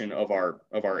large portion of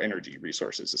our energy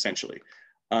resources, essentially.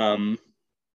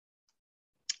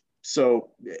 So,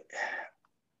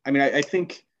 I mean, I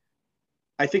think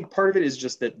part of it is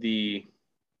just that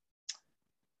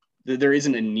there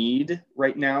isn't a need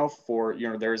right now for,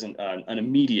 there isn't an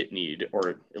immediate need, or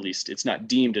at least it's not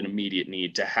deemed an immediate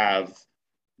need to have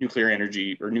nuclear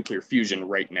energy or nuclear fusion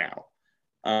right now.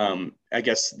 I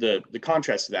guess the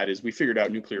contrast to that is we figured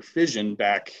out nuclear fission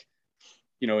back,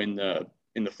 in the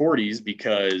 40s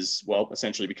because, well,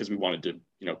 essentially because we wanted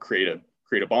to, create a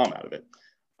bomb out of it.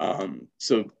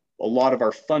 So a lot of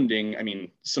our funding, I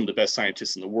mean, some of the best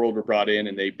scientists in the world were brought in,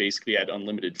 and they basically had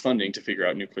unlimited funding to figure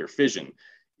out nuclear fission.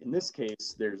 In this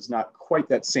case, there's not quite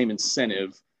that same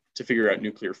incentive to figure out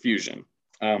nuclear fusion.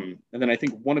 And then I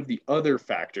think one of the other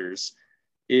factors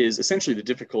is essentially the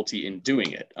difficulty in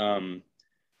doing it.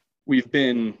 We've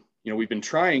been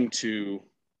trying to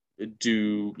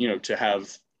do, to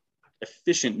have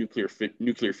efficient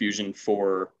nuclear fusion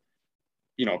for,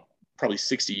 probably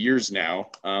 60 years now.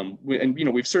 And,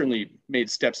 we've certainly made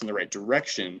steps in the right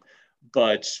direction,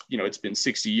 but, it's been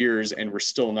 60 years and we're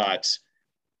still not,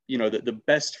 the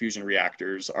best fusion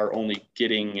reactors are only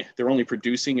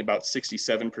producing about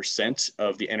 67%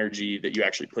 of the energy that you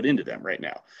actually put into them right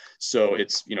now. So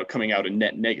it's, coming out a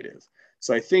net negative.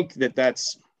 So I think that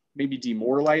that's maybe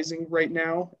demoralizing right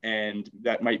now. And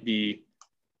that might be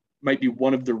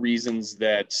one of the reasons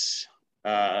that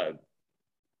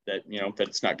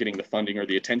it's not getting the funding or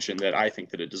the attention that I think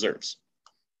that it deserves.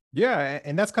 Yeah.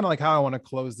 And that's kind of like how I want to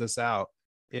close this out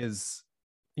is,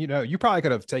 you probably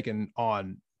could have taken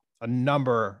on a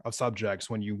number of subjects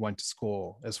when you went to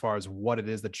school as far as what it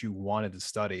is that you wanted to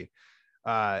study.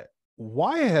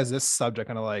 Why has this subject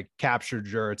kind of like captured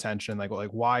your attention? Like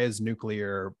why is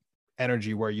nuclear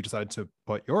energy where you decided to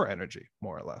put your energy,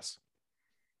 more or less?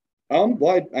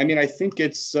 Well, I mean, I think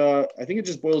it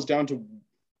just boils down to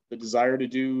the desire to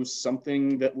do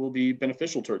something that will be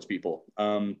beneficial towards people.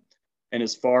 And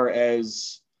as far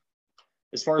as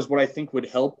what I think would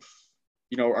help,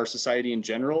 our society in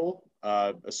general,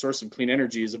 a source of clean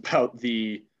energy is about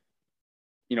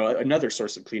another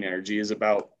source of clean energy is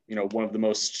about, one of the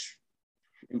most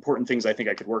important things I think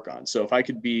I could work on. So if I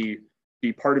could be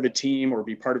part of a team or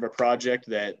be part of a project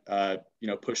that,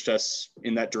 pushed us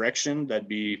in that direction, that'd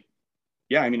be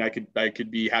yeah, I mean, I could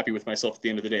be happy with myself at the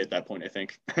end of the day at that point, I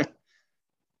think.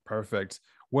 Perfect.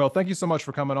 Well, thank you so much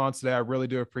for coming on today. I really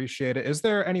do appreciate it. Is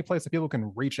there any place that people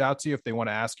can reach out to you if they want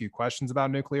to ask you questions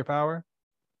about nuclear power?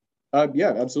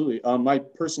 Yeah, absolutely. My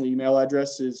personal email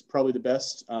address is probably the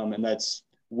best, and that's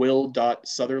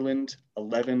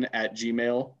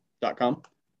will.sutherland11@gmail.com.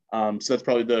 So that's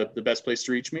probably the best place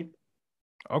to reach me.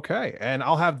 Okay. And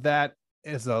I'll have that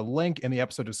as a link in the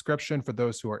episode description for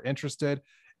those who are interested.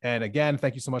 And again,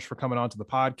 thank you so much for coming on to the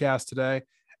podcast today.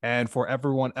 And for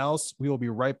everyone else, we will be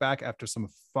right back after some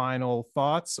final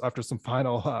thoughts, after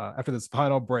this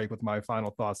final break with my final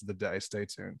thoughts of the day. Stay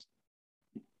tuned.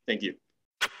 Thank you.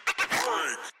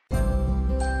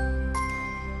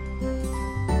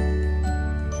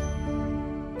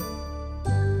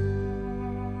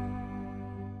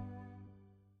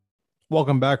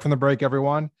 Welcome back from the break,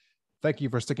 everyone. Thank you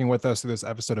for sticking with us through this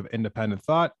episode of Independent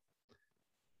Thought.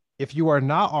 If you are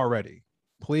not already,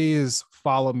 please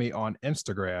follow me on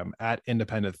Instagram at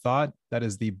Independent Thought. That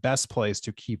is the best place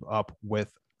to keep up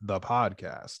with the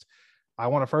podcast. I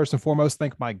want to first and foremost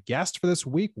thank my guest for this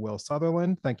week, Will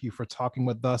Sutherland. Thank you for talking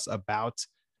with us about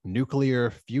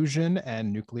nuclear fusion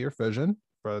and nuclear fission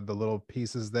for the little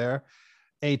pieces there.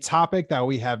 A topic that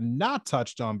we have not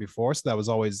touched on before, so that was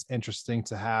always interesting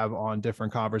to have on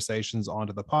different conversations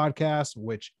onto the podcast,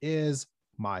 which is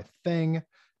my thing.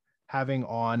 Having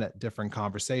on different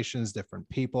conversations, different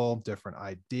people, different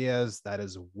ideas. That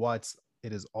is what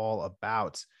it is all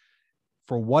about.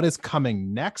 For what is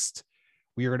coming next,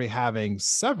 we are going to be having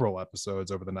several episodes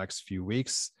over the next few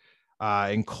weeks,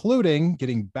 including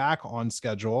getting back on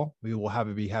schedule. We will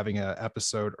be having an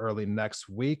episode early next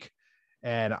week.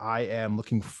 And I am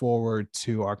looking forward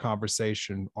to our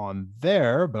conversation on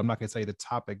there, but I'm not going to tell you the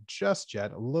topic just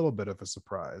yet. A little bit of a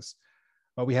surprise.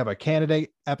 But we have a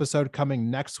candidate episode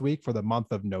coming next week for the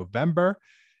month of November.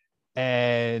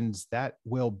 And that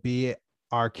will be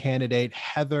our candidate,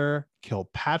 Heather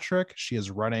Kilpatrick. She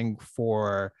is running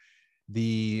for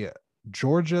the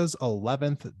Georgia's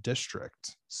 11th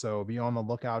district. So be on the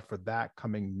lookout for that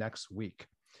coming next week.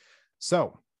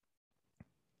 So,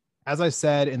 as I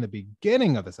said in the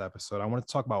beginning of this episode, I want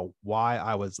to talk about why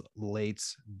I was late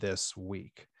this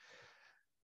week.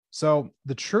 So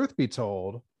the truth be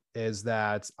told is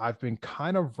that I've been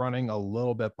kind of running a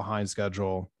little bit behind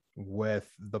schedule with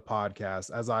the podcast.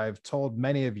 As I've told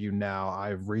many of you now,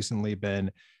 I've recently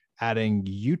been adding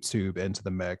YouTube into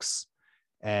the mix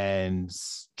and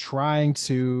trying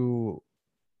to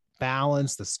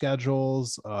balance the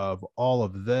schedules of all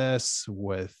of this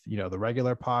with, the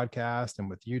regular podcast and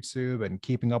with YouTube and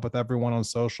keeping up with everyone on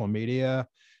social media,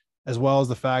 as well as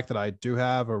the fact that I do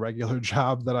have a regular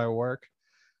job that I work.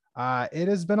 It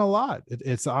has been a lot.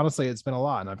 It's been a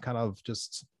lot. And I've kind of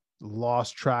just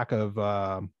lost track of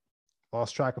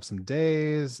some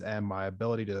days, and my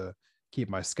ability to keep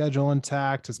my schedule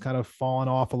intact has kind of fallen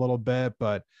off a little bit,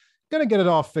 but going to get it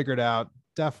all figured out.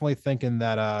 Definitely thinking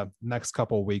that next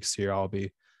couple of weeks here, I'll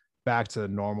be back to the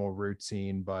normal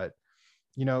routine. But,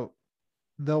 the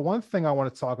one thing I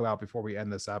want to talk about before we end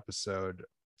this episode,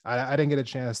 I didn't get a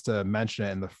chance to mention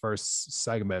it in the first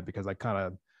segment because I kind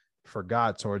of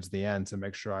forgot towards the end to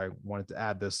make sure I wanted to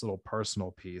add this little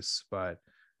personal piece, but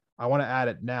I want to add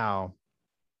it now.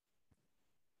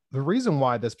 The reason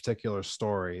why this particular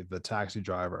story, the taxi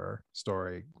driver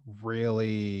story,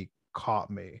 really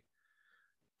caught me,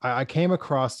 I came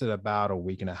across it about a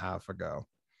week and a half ago.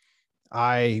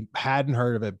 I hadn't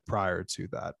heard of it prior to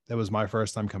that. It was my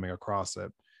first time coming across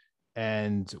it.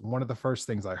 And one of the first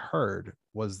things I heard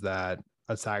was that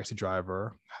a taxi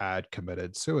driver had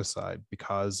committed suicide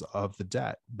because of the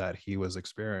debt that he was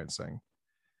experiencing.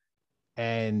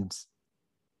 And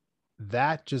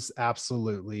that just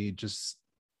absolutely it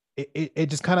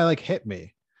just kind of like hit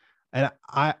me. And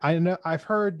I know I've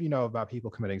heard, about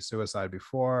people committing suicide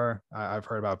before. I've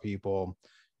heard about people,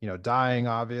 dying,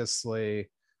 obviously.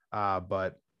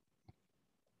 But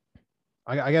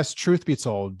I guess truth be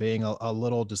told, being a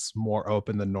little just more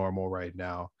open than normal right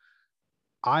now,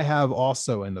 I have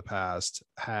also in the past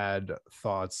had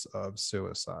thoughts of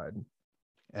suicide,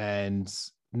 and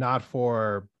not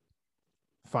for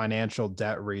financial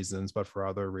debt reasons, but for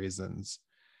other reasons.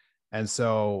 And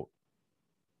so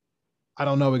I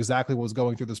don't know exactly what was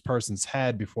going through this person's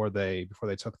head before they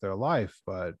took their life,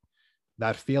 but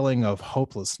that feeling of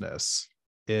hopelessness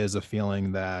is a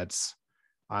feeling that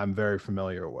I'm very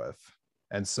familiar with.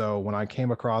 And so when I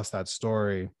came across that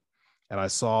story and I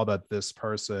saw that this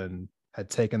person had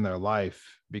taken their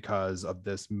life because of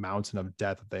this mountain of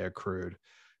debt that they accrued,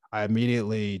 I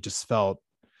immediately just felt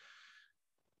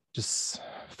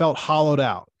hollowed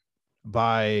out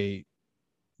by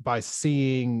by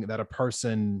seeing that a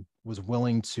person was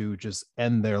willing to just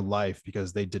end their life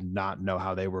because they did not know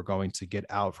how they were going to get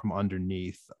out from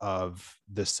underneath of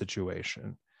this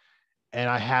situation. And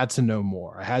I had to know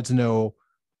more. I had to know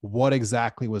what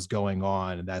exactly was going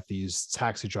on, that these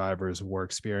taxi drivers were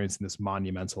experiencing this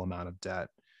monumental amount of debt.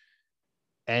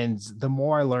 And the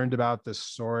more I learned about this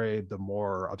story, the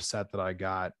more upset that I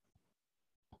got,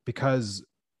 because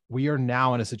we are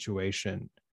now in a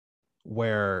situation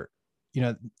where, you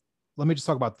know, let me just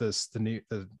talk about this, the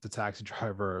taxi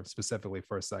driver specifically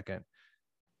for a second.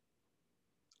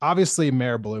 Obviously,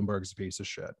 Mayor Bloomberg's a piece of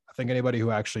shit. I think anybody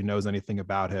who actually knows anything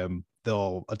about him,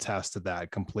 they'll attest to that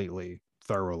completely,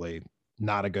 thoroughly.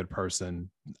 Not a good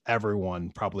person. Everyone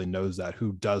probably knows that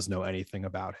who does know anything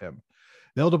about him.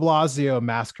 Bill de Blasio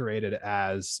masqueraded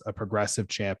as a progressive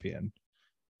champion.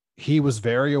 He was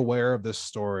very aware of this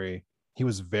story. He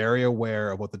was very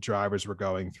aware of what the drivers were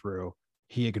going through.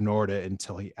 He ignored it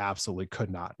until he absolutely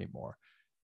could not anymore,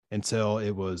 until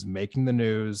it was making the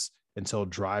news, until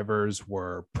drivers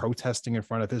were protesting in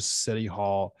front of his city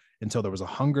hall, until there was a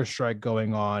hunger strike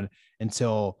going on,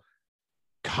 until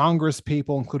Congress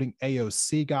people, including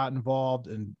AOC, got involved,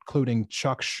 including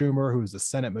Chuck Schumer, who's the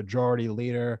Senate Majority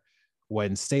Leader,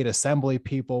 when state assembly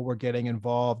people were getting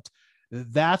involved.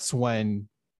 That's when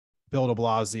Bill de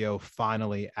Blasio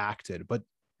finally acted. But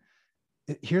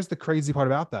here's the crazy part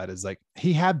about that is, like,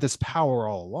 he had this power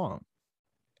all along,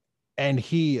 and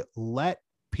he let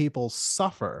people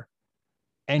suffer,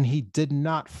 and he did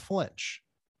not flinch.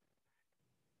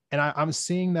 And I'm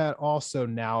seeing that also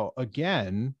now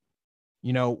again,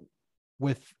 you know,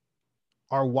 with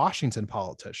our Washington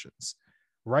politicians.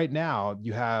 Right now,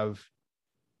 you have,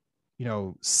 you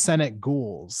know, Senate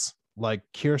ghouls like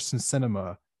Kyrsten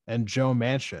Sinema and Joe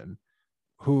Manchin,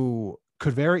 who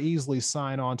could very easily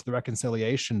sign on to the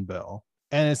reconciliation bill.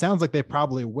 And it sounds like they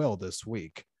probably will this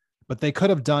week, but they could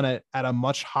have done it at a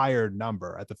much higher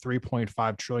number, at the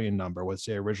 3.5 trillion number, which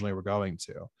they originally were going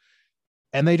to.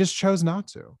 And they just chose not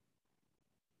to.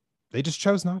 They just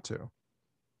chose not to.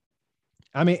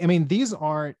 I mean, these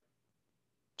aren't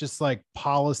just like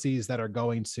policies that are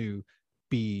going to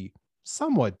be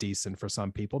somewhat decent for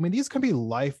some people. I mean, these can be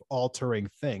life-altering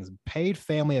things. Paid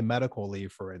family and medical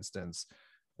leave, for instance,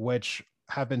 which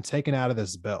have been taken out of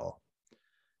this bill.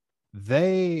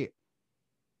 They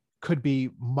could be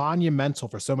monumental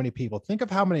for so many people. Think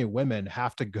of how many women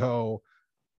have to go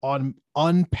on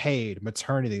unpaid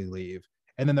maternity leave,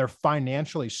 and then they're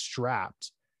financially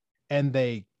strapped and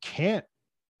they can't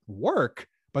work,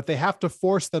 but they have to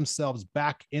force themselves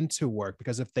back into work,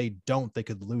 because if they don't, they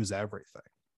could lose everything.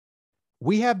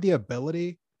 We have the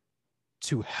ability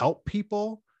to help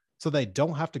people so they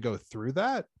don't have to go through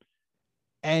that.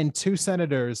 And two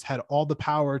senators had all the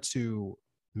power to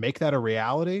make that a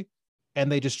reality,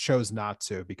 and they just chose not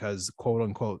to because, quote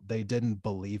unquote, they didn't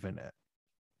believe in it.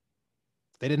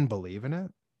 They didn't believe in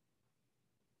it.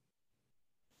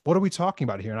 What are we talking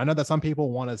about here? And I know that some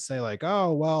people want to say, like,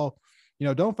 oh, well, you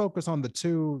know, don't focus on the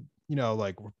two, you know,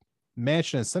 like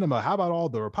Manchin and Sinema. How about all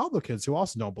the Republicans who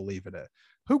also don't believe in it?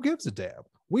 Who gives a damn?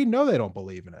 We know they don't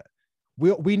believe in it.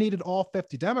 We needed all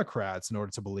 50 Democrats in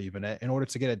order to believe in it, in order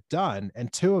to get it done.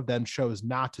 And two of them chose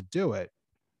not to do it.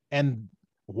 And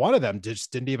one of them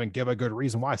just didn't even give a good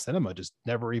reason why. Sinema just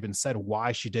never even said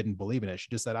why she didn't believe in it. She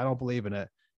just said, I don't believe in it.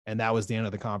 And that was the end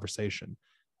of the conversation.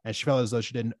 And she felt as though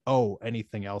she didn't owe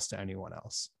anything else to anyone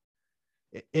else.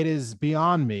 It is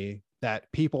beyond me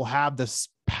that people have this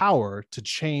power to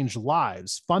change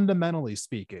lives, fundamentally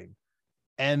speaking,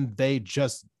 and they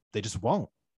just won't.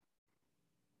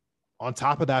 On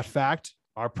top of that fact,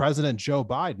 our president, Joe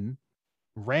Biden,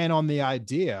 ran on the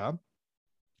idea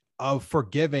of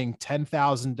forgiving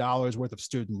 $10,000 worth of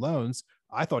student loans.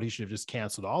 I thought he should have just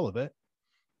canceled all of it.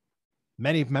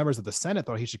 Many members of the Senate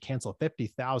thought he should cancel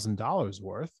 $50,000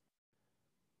 worth.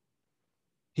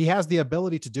 He has the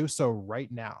ability to do so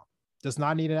right now. Does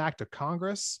not need an act of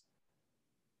Congress.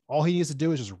 All he needs to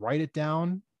do is just write it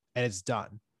down, and it's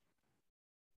done.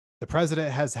 The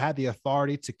president has had the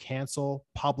authority to cancel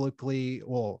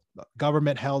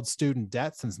government-held student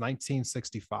debt since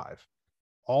 1965.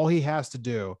 All he has to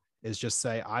do is just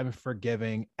say, I'm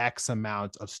forgiving X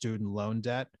amount of student loan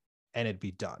debt, and it'd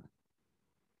be done.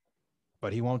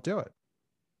 But he won't do it.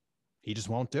 He just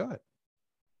won't do it.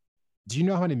 Do you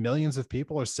know how many millions of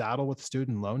people are saddled with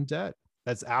student loan debt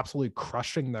that's absolutely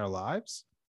crushing their lives?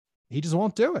 He just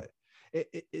won't do it.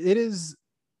 It is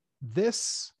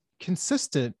this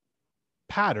consistent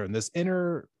pattern, this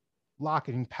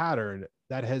interlocking pattern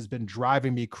that has been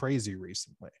driving me crazy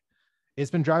recently.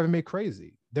 It's been driving me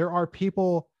crazy. There are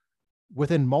people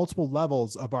within multiple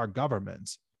levels of our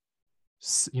government,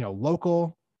 you know,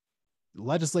 local,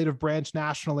 legislative branch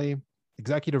nationally,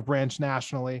 executive branch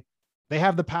nationally, they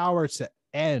have the power to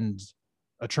end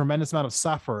a tremendous amount of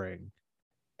suffering,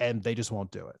 and they just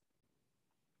won't do it.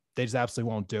 They just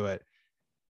absolutely won't do it.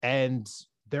 And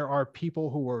there are people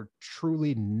who are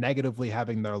truly negatively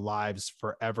having their lives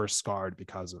forever scarred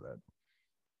because of it.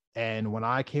 And when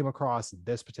I came across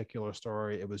this particular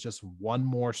story, it was just one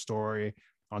more story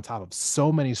on top of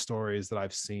so many stories that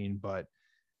I've seen. But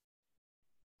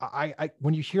I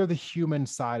when you hear the human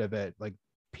side of it, like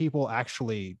people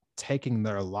actually taking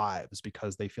their lives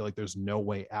because they feel like there's no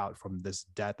way out from this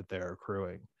debt that they're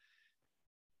accruing.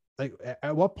 Like,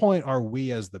 at what point are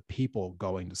we as the people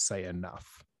going to say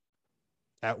enough?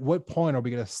 At what point are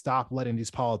we going to stop letting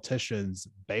these politicians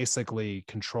basically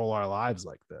control our lives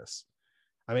like this?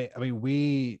 I mean,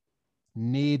 we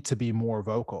need to be more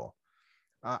vocal.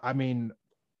 I mean,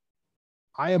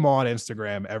 I am on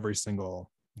Instagram every single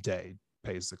day,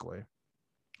 basically.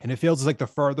 And it feels like the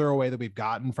further away that we've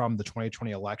gotten from the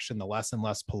 2020 election, the less and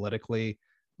less politically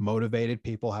motivated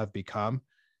people have become.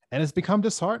 And it's become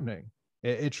disheartening.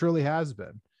 It truly has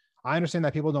been. I understand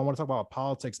that people don't want to talk about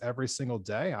politics every single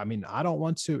day. I mean, I don't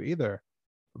want to either.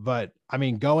 But I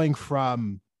mean, going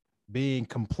from being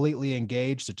completely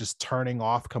engaged to just turning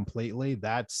off completely,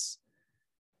 that's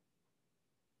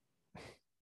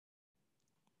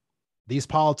these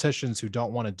politicians who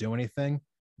don't want to do anything,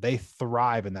 they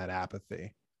thrive in that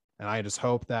apathy. And I just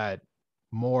hope that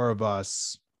more of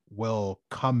us will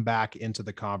come back into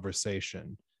the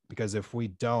conversation, because if we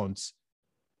don't,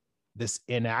 this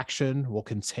inaction will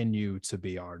continue to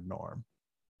be our norm.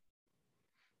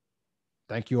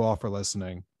 Thank you all for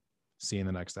listening. See you in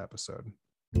the next episode.